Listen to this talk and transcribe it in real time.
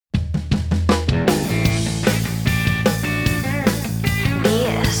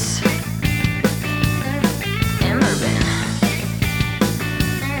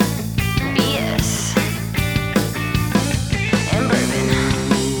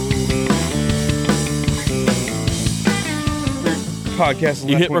podcast.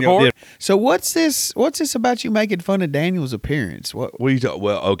 You hit record? So what's this about you making fun of Daniel's appearance? What are you talking?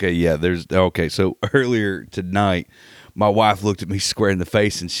 Well, okay, yeah. So earlier tonight, my wife looked at me square in the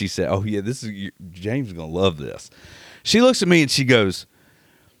face and she said, "Oh yeah, James is gonna love this." She looks at me and she goes,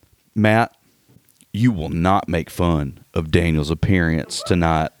 "Matt, you will not make fun of Daniel's appearance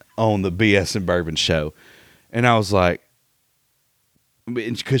tonight on the BS and Bourbon show." And I was like,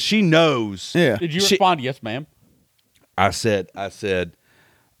 because she knows. Yeah. Did you respond, yes, ma'am? I said,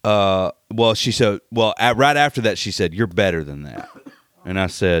 well, she said, right after that, she said, "You're better than that." And I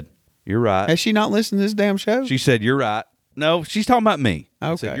said, "You're right." Has she not listened to this damn show? She said, "You're right." No, she's talking about me.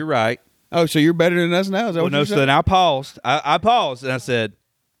 I Okay. said, "You're right." Oh, so you're better than us now? Is that what No, you so said? then I paused. I paused and I said,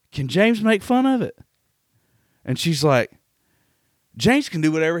 "Can James make fun of it?" And she's like, "James can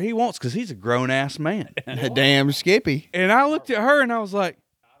do whatever he wants because he's a grown-ass man." Damn Skippy. And I looked at her and I was like,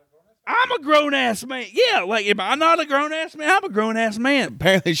 "I'm a grown-ass man." Yeah, like, am I not a grown-ass man? I'm a grown-ass man.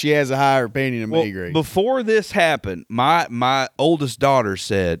 Apparently she has a higher opinion than Well, me, Greg. before this happened, my oldest daughter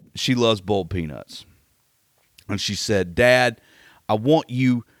said she loves boiled peanuts. And she said, "Dad, I want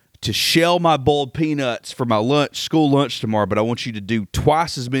you to shell my boiled peanuts for my school lunch tomorrow, but I want you to do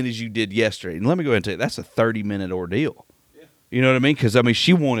twice as many as you did yesterday." And let me go ahead and tell you, that's a 30-minute ordeal. You know what I mean? Because, I mean,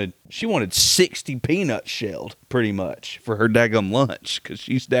 she wanted 60 peanuts shelled, pretty much, for her daggum lunch, because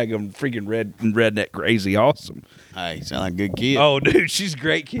she's daggum freaking redneck crazy awesome. Hey, you sound like a good kid. Oh, dude, she's a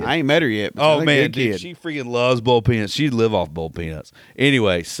great kid. I ain't met her yet. But Oh, sound like a man, good dude, kid. she freaking loves boiled peanuts. She'd live off boiled peanuts.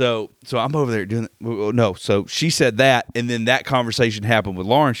 Anyway, so I'm over there doing no, so she said that, and then that conversation happened with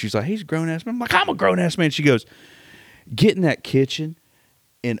Lauren. She's like, "He's a grown-ass man." I'm like, "I'm a grown-ass man." She goes, "Get in that kitchen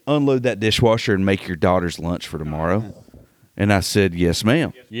and unload that dishwasher and make your daughter's lunch for tomorrow." And I said, "Yes,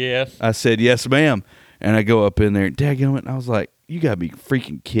 ma'am." Yes. I said, "Yes, ma'am." And I go up in there, and dadgummit, and I was like, "You got to be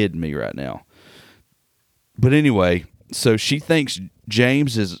freaking kidding me right now." But anyway, so she thinks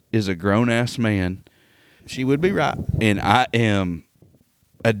James is a grown-ass man. She would be right. And I am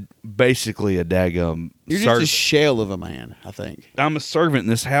basically a daggum You're just a shell of a man, I think. I'm a servant in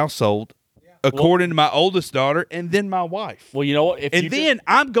this household, according to my oldest daughter, and then my wife. Well, you know what?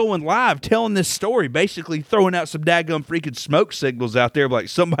 I'm going live telling this story, basically throwing out some daggum freaking smoke signals out there, like,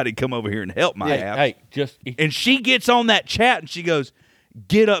 somebody come over here and help my ass. Hey, and she gets on that chat and she goes,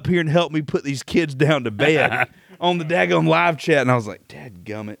 "Get up here and help me put these kids down to bed." On the daggum live chat. And I was like,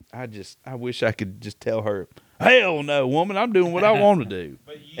 "Dadgummit, I wish I could just tell her, hell no, woman, I'm doing what I want to do."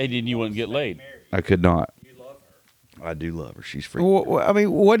 And then you wouldn't get laid. I could not. You love her. I do love her. She's freaking. Well, I mean,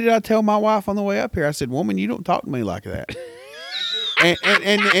 what did I tell my wife on the way up here? I said, "Woman, you don't talk to me like that."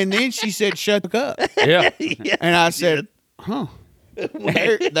 and then she said, "Shut the fuck up." Yeah. And I said, "Huh." There's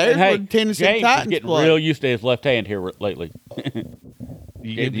where Tennessee James is Titans getting play. real used to his left hand here lately.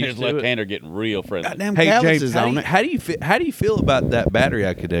 You Him get and used his to left it? hand are getting real friendly. Goddamn Hey Callis James, is on it. how do you feel about that battery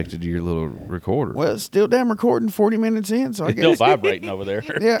I connected to your little recorder? Well, it's still damn recording 40 minutes in, so I It's still guess. vibrating over there.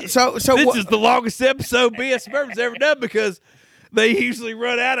 Yeah. So This what? is the longest episode BS Bourbon's ever done because they usually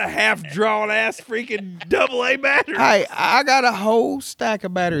run out of half-drawn ass freaking AA batteries. Hey, I got a whole stack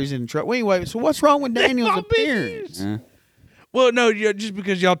of batteries in the truck. Anyway, so what's wrong with Daniel's all been appearance? Well, no, just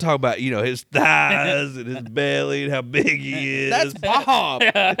because y'all talk about, his thighs and his belly and how big he is. That's Bob.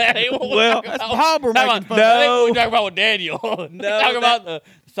 Hey, Well, That's Bob we're making fun I of. think we talk about with Daniel. Talk about the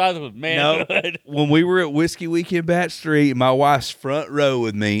size of his No, manhood. when we were at Whiskey Week in Bat Street, my wife's front row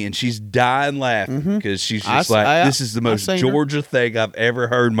with me, and she's dying laughing because she's just this is the most seen her. Georgia thing I've ever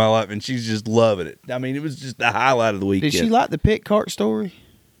heard in my life, and she's just loving it. I mean, it was just the highlight of the weekend. Did she like the pit cart story?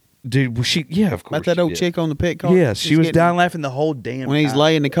 Dude, was she? Yeah, of course. About that she old did. chick on the pit cart? Yes, she Just was getting- dying laughing the whole damn When he's time.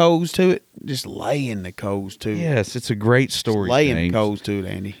 laying the coals to it, just laying the coals to it. Yes, it's a great Just story. laying James. the coals to it,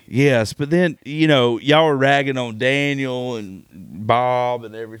 Andy. Yes, but then, y'all were ragging on Daniel and Bob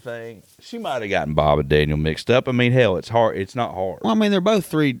and everything. She might have gotten Bob and Daniel mixed up. I mean, hell, it's hard. It's not hard. Well, I mean, they're both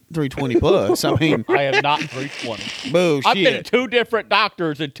 320 plus. I mean, I am not 320. bullshit. I've been to 2 different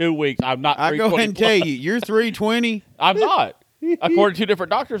doctors in 2 weeks. I'm not I 320. go ahead and tell you, you're 320. I'm not. According to 2 different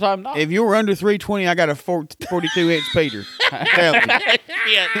doctors, I'm not. If you were under 320, I got a 42-inch Peter. I'm telling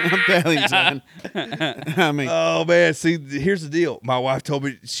you. I'm telling you, son. I mean, Oh man, see, here's the deal. My wife told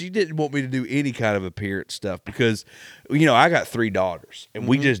me she didn't want me to do any kind of appearance stuff because, I got 3 daughters, and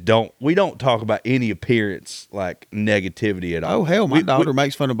we just don't talk about any appearance like negativity at all. oh hell, my daughter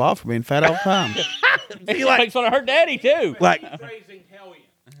makes fun of Bob for being fat all the time. She makes fun of her daddy, too.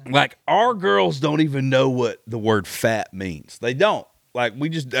 Like our girls don't even know what the word fat means. They don't. Like we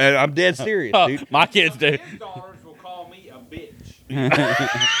just, I'm dead serious, dude. My kids do. daughters will call me a bitch.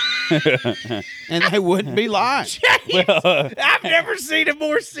 And they wouldn't be lying. I've never seen a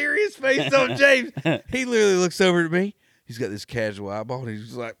more serious face on James. He literally looks over at me. He's got this casual eyeball, and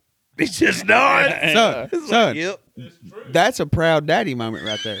he's like, he's just nodding. Son, Yep. that's a proud daddy moment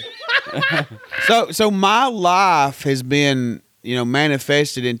right there. So my life has been,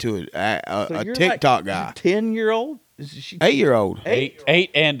 manifested into a TikTok guy, 10-year-old. Is she 8-year-old. Eight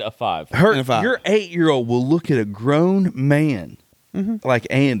and a 5. Her, And a 5. your 8-year-old will look at a grown man like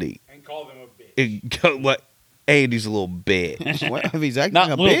Andy And call them a bitch. and go like, Andy's a little bitch. Well, if he's acting Not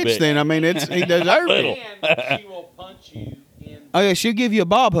like a little bitch, bit. then I mean he deserves Little. it. And she will punch you in. Oh yeah, she'll give you a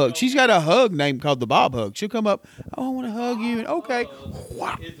bob hug. She's got a hug name called the bob hug. She'll come up. Oh, I want to hug you. And okay.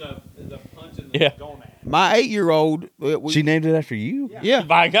 Is a punch in the Yeah. gonad. My 8-year-old. She named it after you? Yeah.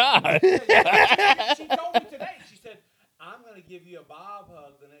 My God. She told me today. She said, "I'm going to give you a bob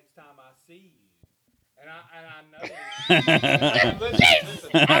hug the next time I see you." And I know. Listen,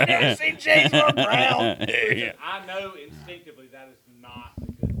 I've never seen James more proud. I know instinctively that is not a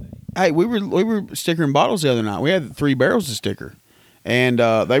good thing. Hey, we were stickering bottles the other night. We had 3 barrels of sticker, and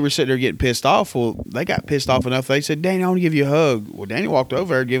they were sitting there getting pissed off. Well, they got pissed off enough. They said, "Danny, I want to give you a hug." Well, Danny walked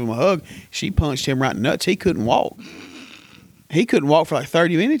over there, give him a hug. She punched him right in the nuts. He couldn't walk. He couldn't walk for like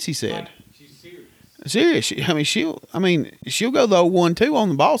 30 minutes. He said, She's serious. "Serious." She'll go the 0-1-2 on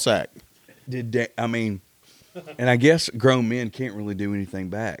the ball sack. And I guess grown men can't really do anything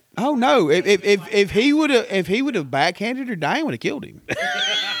back. Oh no! If he would have backhanded her, Diane would have killed him.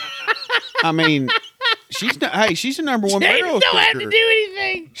 I mean, she's the number 1 barrel sticker. have to do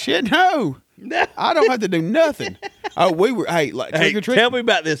anything. Shit, no. I don't have to do nothing. Oh, we were Hey, trick or treat. tell me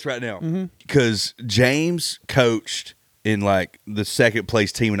about this right now. Because James coached in like the second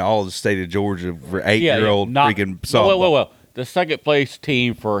place team in all of the state of Georgia for 8-year-old freaking softball. Well. The second place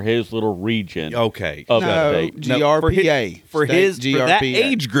team for his little region. Okay. Of the No, state. GRPA. For that GRPA.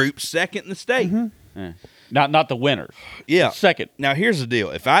 age group, second in the state. Not the winners. Yeah. Second. Now here's the deal: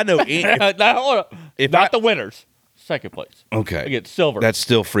 if I know, if Not I- the winners. Second place. okay, We get silver. that's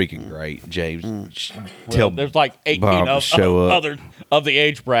still freaking great, James. Well, Tell there's like 18 Bob to of show up. other of the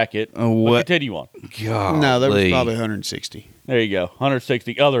age bracket. But what? continue on. God, No, there was probably 160. There you go.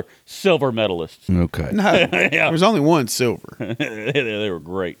 160 other silver medalists. okay. No, there was only 1 silver. They were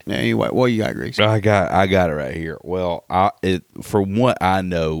great. Anyway, what you got, Grease? I got it right here. Well, from what I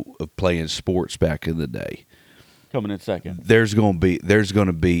know of playing sports back in the day, Coming in second. there's gonna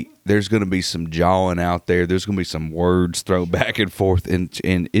be some jawing out there. There's gonna be some words thrown back and forth, and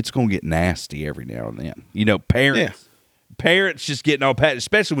it's gonna get nasty every now and then. Parents just getting all pat,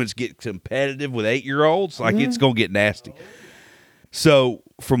 especially when it's getting competitive with 8-year-olds. Like it's gonna get nasty. So,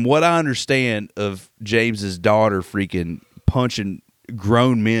 from what I understand of James's daughter, freaking punching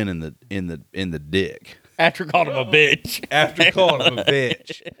grown men in the dick. After calling him a bitch. After calling him a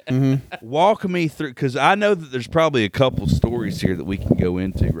bitch. Walk me through, because I know that there's probably a couple stories here that we can go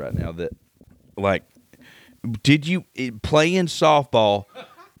into right now that, like, did you playing softball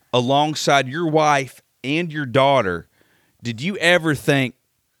alongside your wife and your daughter, did you ever think,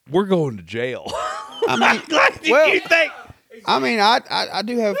 we're going to jail? I mean, Did you think? I mean, I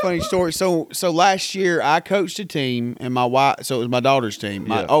do have a funny story. So last year I coached a team, and my wife. So it was my daughter's team,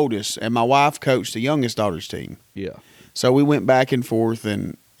 my Yeah. oldest, and my wife coached the youngest daughter's team. Yeah. So we went back and forth,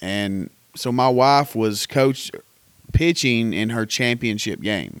 and so my wife was pitching in her championship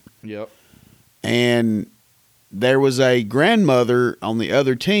game, Yep. and there was a grandmother on the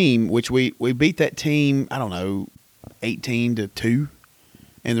other team, which we beat that team. I don't know, 18-2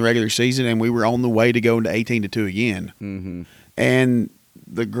 in the regular season, and we were on the way to go into 18-2 again. Mm-hmm. And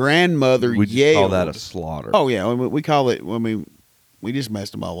the grandmother We just yelled. call that a slaughter. Oh yeah, we call it when we just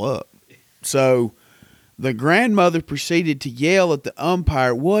messed them all up. So the grandmother proceeded to yell at the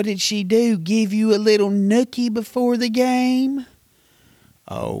umpire. What did she do? Give you a little nookie before the game?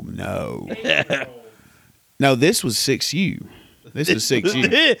 Oh no, no! This was 6U. This was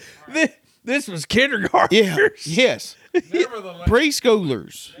 6U. This was kindergarten. Yeah. Yes. Nevertheless,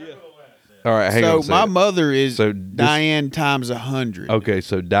 Preschoolers. All right, hang on. a So my second. mother is So this- Diane times 100. Okay,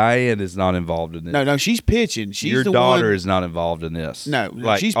 so Diane is not involved in this. No, she's pitching. She's Your the daughter one. is not involved in this. No,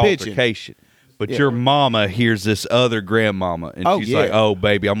 like she's pitching. altercation. But Yeah. your mama hears this other grandmama, and Oh, she's yeah. like, "Oh,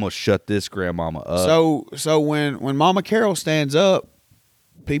 baby, I'm gonna shut this grandmama up." So when Mama Carol stands up,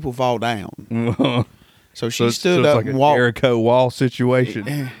 people fall down. So she stood it's up like and a walked. Jericho wall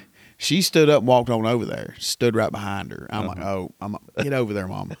situation. She stood up and walked on over there. Stood right behind her. I'm like, Uh-huh. get over there,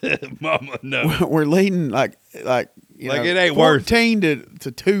 Mama. Mama, no. We're leading like Like it ain't worth it. 14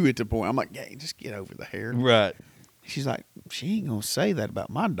 to 2 at the point. I'm like, yeah, just get over there. Right. She's like, she ain't gonna say that about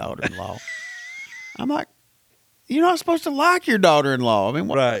my daughter-in-law. I'm like, you're not supposed to like your daughter-in-law. I mean,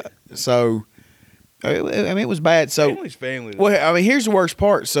 what? Right. So I mean, it was bad. So, Family's family. well, I mean, here's the worst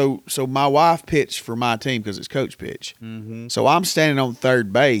part. So my wife pitched for my team because it's coach pitch. Mm-hmm. So I'm standing on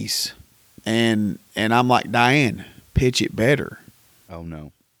third base, and I'm like, Diane, pitch it better. Oh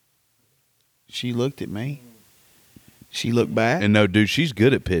no. She looked at me. She looked back. And no, dude, she's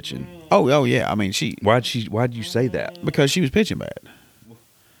good at pitching. Oh yeah. I mean, Why'd you say that? because she was pitching bad.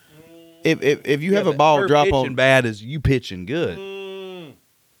 If you have a ball her drop pitching on, bad is you pitching good.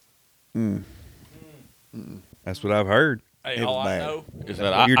 That's what I've heard. Hey, It all was I bad. know is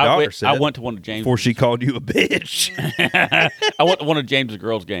that Your I daughter went, said I went to one of James. Before she called you a bitch. I went to one of James's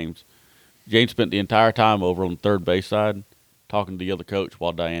girls' games. James spent the entire time over on the third base side talking to the other coach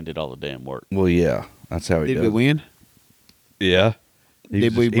while Diane did all the damn work. Well, yeah, that's how he did does. we win? Yeah.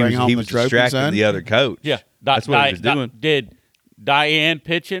 Did we bring home he the was trophy, distracting son? the other coach. Yeah, That's what he was doing. Did Diane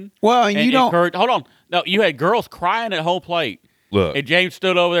pitching? Well, and you don't. encourage- hold on. No, you had girls crying at home plate, Look, and James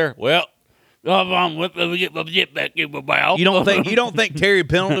stood over there. Well, you don't think Terry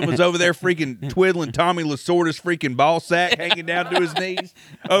Pendleton was over there freaking twiddling Tommy Lasorda's freaking ball sack hanging down to his knees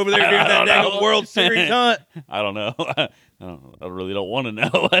over there during that dang World Series hunt? I don't know. I really don't want to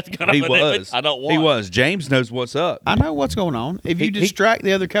know. That's kind He of an image was. I don't want. He was. James knows what's up. I know what's going on. If you distract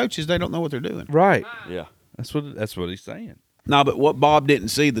the other coaches, they don't know what they're doing. Right. Yeah. That's what he's saying. No, but what Bob didn't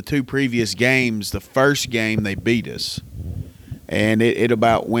see, the two previous games, the first game they beat us, and it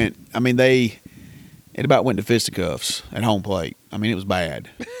about went. I mean, it about went to fisticuffs at home plate. I mean, it was bad.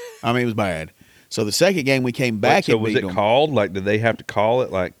 It was bad. So the second game we came back So and was beat it them. called? Like, did they have to call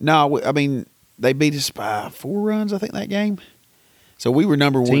it? Like, No, I mean they beat us by 4 runs, I think, that game. So we were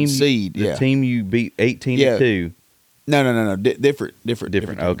number one seed. The Yeah. team you beat 18-2. Yeah. No.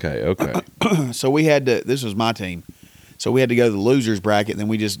 Different. Okay. So we had to. This was my team. So we had to go to the losers bracket. And then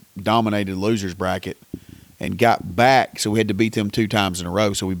we just dominated the losers bracket and got back. So we had to beat them 2 times in a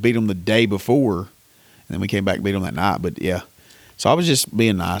row. So we beat them the day before, and then we came back and beat them that night. But yeah. So I was just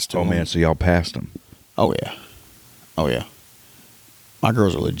being nice to Oh them. man, so y'all passed them. Oh yeah. My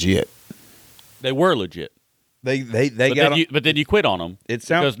girls are legit. They were legit. They But got. then you quit on them It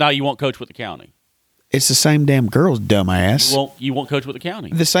sounds. because now you won't coach with the county. It's the same damn girls, dumbass. You won't coach with the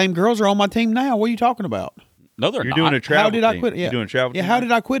county. The same girls are on my team now. What are you talking about? No, they're You're not. doing a travel. How did I team. quit? Yeah. You're doing a travel. Yeah, team how now?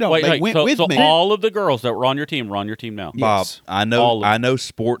 did I quit on? Wait, They wait, went so, with so me. all of the girls that were on your team are on your team now. Yeah. Bob, Yes. I All know. of I know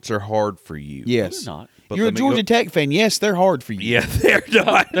sports are hard for you. Yes. They're not. But You're a let me Georgia go- Tech fan. Yes, they're hard for you. Yeah, they're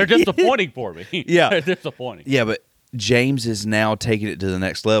not. They're disappointing for me. Yeah. They're disappointing. Yeah, but James is now taking it to the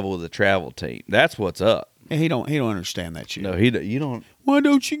next level with the travel team. That's what's up. And he don't understand that shit. No, you don't. Why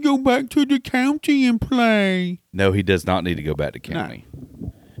don't you go back to the county and play? No, he does not need to go back to county.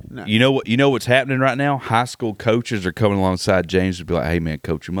 No. You know what? You know what's happening right now? High school coaches are coming alongside James to be like, "Hey, man,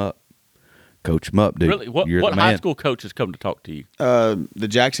 coach him up, dude. Really? What You're the high man." school coach has come to talk to you? The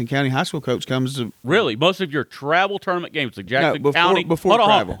Jackson County High School coach comes to Really? Most of your travel tournament games, the Jackson before- County. before hold on,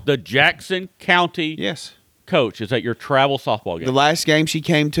 travel. The Jackson County yes. coach is at your travel softball game. The last game she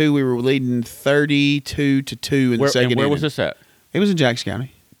came to, we were leading 32-2 in the second where inning. was this at? It was in Jackson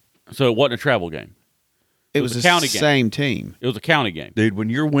County. So it wasn't a travel game. It was was a the county game. same team. It was a county game. Dude, when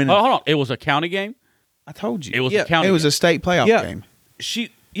you're winning, Oh, hold on. It was a county game? I told you. It was Yeah, a county It was game. a state playoff Yeah. game. she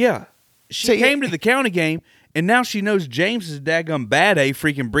See, came to the county game, and now she knows James is daggum bad a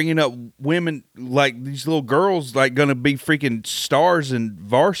freaking bringing up women like these little girls like gonna be freaking stars in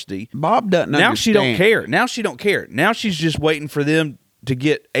varsity. Bob doesn't Now she don't understand. care. Now she don't care. Now she's just waiting for them to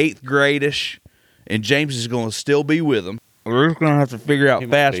get 8th grade-ish, and James is going to still be with them. We're just going to have to figure out He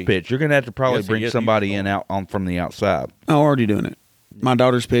must fast be. pitch. You're going to have to probably Yes, he bring is. somebody He's in out on from the outside. I'm already doing it. My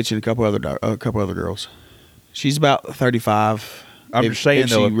daughter's pitching a couple other girls. She's about 35. I'm If- just saying if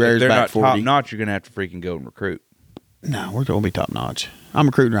though, she if rears they're back not 40. top notch, you're going to have to freaking go and recruit. No, we're going to be top notch. I'm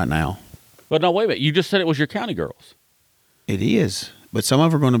recruiting right now. But no, wait a minute. You just said it was your county girls. It is, but some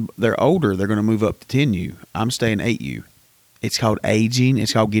of them they're older. They're going to move up to 10U. I'm staying 8U. It's called aging.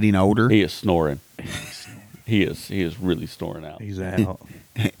 It's called getting older. He is snoring. He is really snoring out. He's out.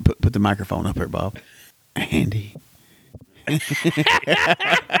 Put the microphone up here, Bob. Andy.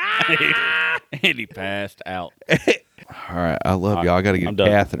 And he passed out. All right, I love y'all. I got to get I'm a done.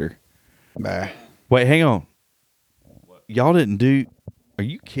 catheter. Bye. Wait, hang on. Y'all didn't do. Are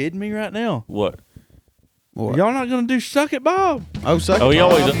you kidding me right now? What? What? Y'all not going to do Suck It, Bob? Oh, suck Oh, it, he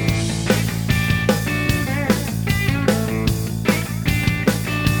Bob. always.